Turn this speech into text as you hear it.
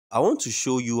I want to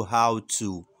show you how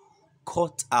to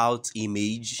cut out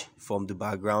image from the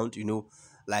background,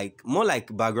 like more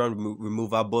like background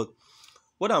remover. But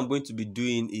what I'm going to be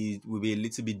doing is will be a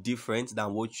little bit different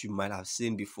than what you might have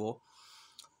seen before.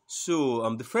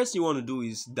 So the first thing you want to do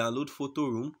is download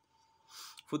Photoroom.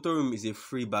 Photoroom is a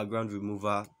free background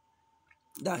remover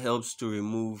that helps to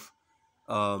remove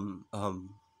um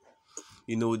um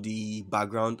the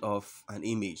background of an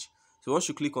image. So once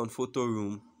you click on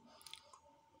Photoroom,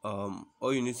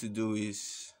 all you need to do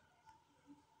is,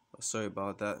 sorry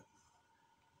about that,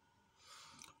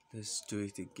 let's do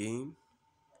it again.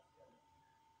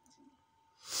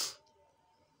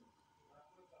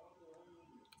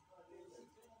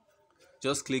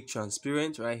 Just click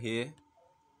transparent right here,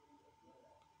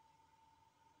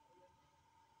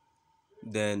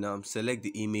 then select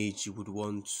the image you would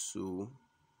want to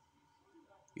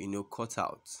cut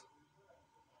out.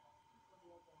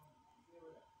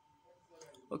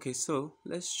 Okay, so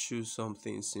let's choose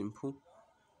something simple.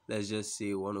 Let's just say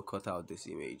we want to cut out this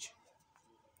image.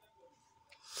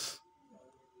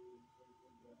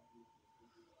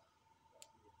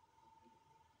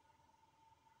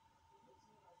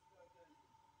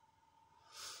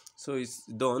 So it's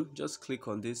done. Just click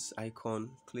on this icon,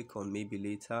 click on maybe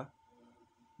later,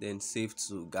 then save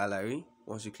to gallery.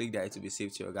 Once you click that, it will be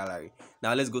saved to your gallery.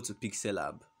 Now let's go to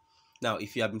PixelLab. Now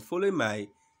if you have been following my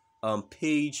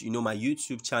page, my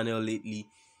YouTube channel lately,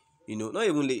 not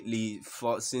even lately,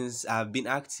 for since I've been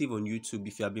active on YouTube,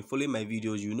 if you have been following my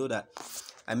videos, you know that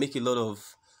I make a lot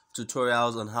of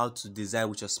tutorials on how to design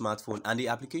with your smartphone, and the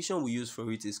application we use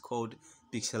for it is called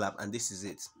PixelLab, and this is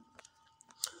it.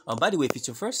 By the way, if it's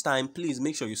your first time, please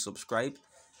make sure you subscribe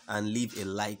and leave a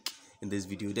like in this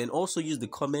video. Then also use the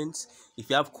comments if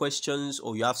you have questions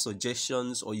or you have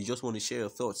suggestions or you just want to share your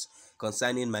thoughts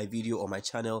concerning my video or my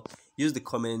channel. Use the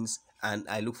comments and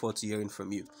I look forward to hearing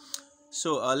from you.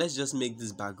 So let's just make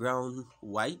this background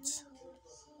white.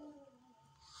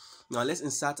 Now let's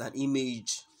insert an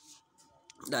image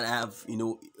that I have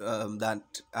that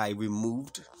I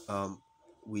removed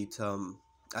with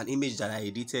an image that I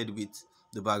edited with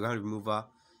the background remover.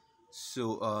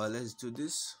 So let's do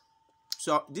this.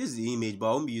 So this is the image,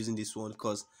 but I won't be using this one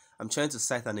because I'm trying to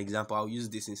cite an example. I'll use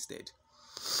this instead.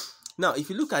 Now if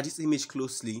you look at this image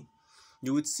closely,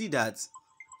 you would see that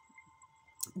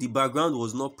the background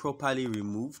was not properly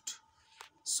removed.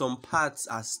 Some parts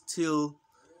are still,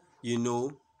 if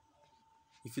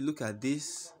you look at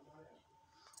this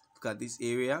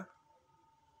area,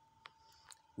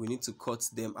 we need to cut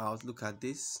them out. Look at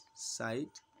this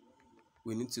side,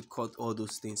 we need to cut all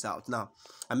those things out. Now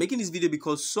I'm making this video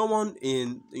because someone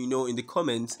in the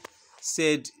comments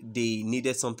said they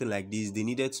needed something like this. They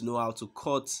needed to know how to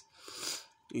cut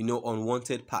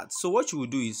unwanted parts. So what you will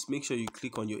do is make sure you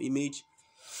click on your image,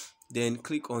 then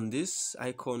click on this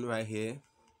icon right here,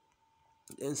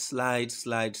 then slide,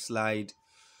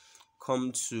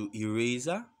 come to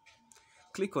eraser,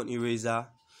 click on eraser.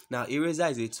 Now eraser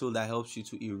is a tool that helps you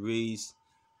to erase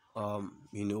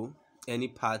any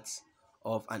part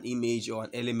of an image or an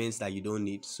element that you don't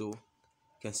need. So you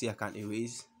can see I can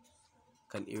erase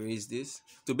this.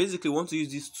 So basically want to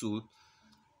use this tool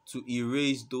to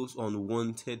erase those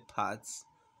unwanted parts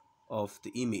of the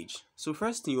image. So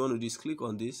first thing you want to do is click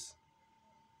on this,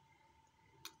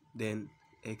 then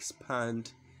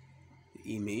expand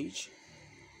the image,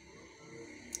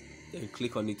 then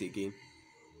click on it again.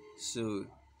 So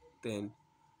then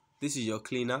this is your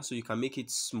cleaner, so you can make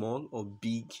it small or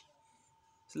big.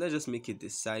 So let's just make it the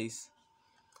size,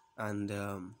 and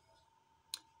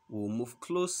we'll move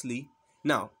closely.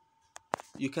 Now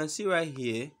you can see right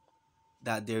here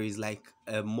that there is like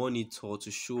a monitor to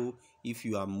show if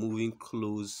you are moving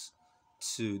close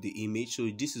to the image. So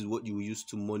this is what you will use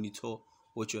to monitor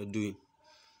what you are doing.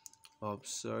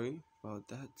 Sorry about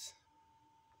that.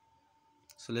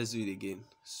 So let's do it again.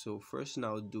 So first thing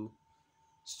I'll do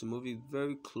is to move it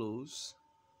very close.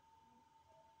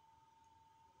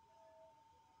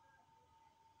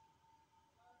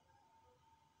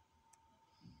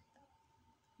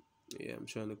 Yeah, I'm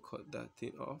trying to cut that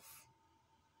thing off.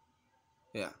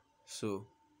 Yeah, so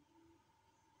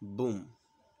boom,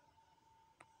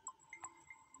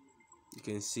 you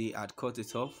can see I'd cut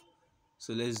it off.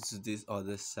 So let's do this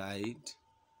other side.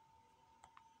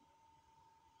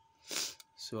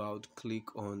 So I would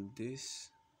click on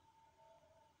this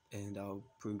and I'll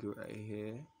bring it right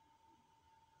here.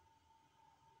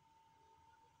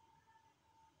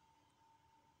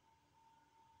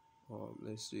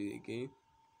 Let's do it again.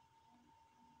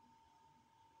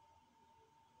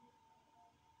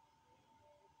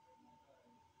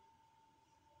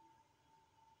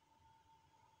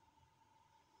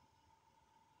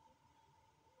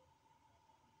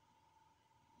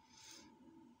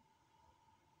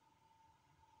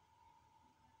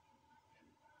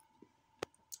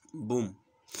 Boom.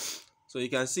 So you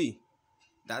can see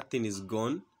that thing is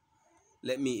gone.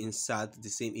 Let me insert the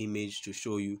same image to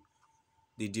show you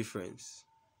the difference.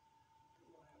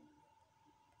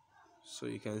 So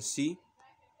you can see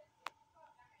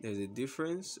there's a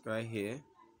difference right here.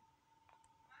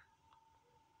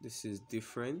 This is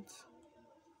different.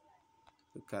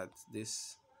 Look at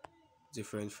this,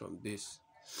 different from this.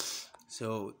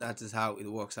 So that is how it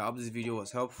works. I hope this video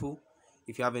was helpful.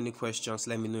 If you have any questions,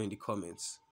 let me know in the comments.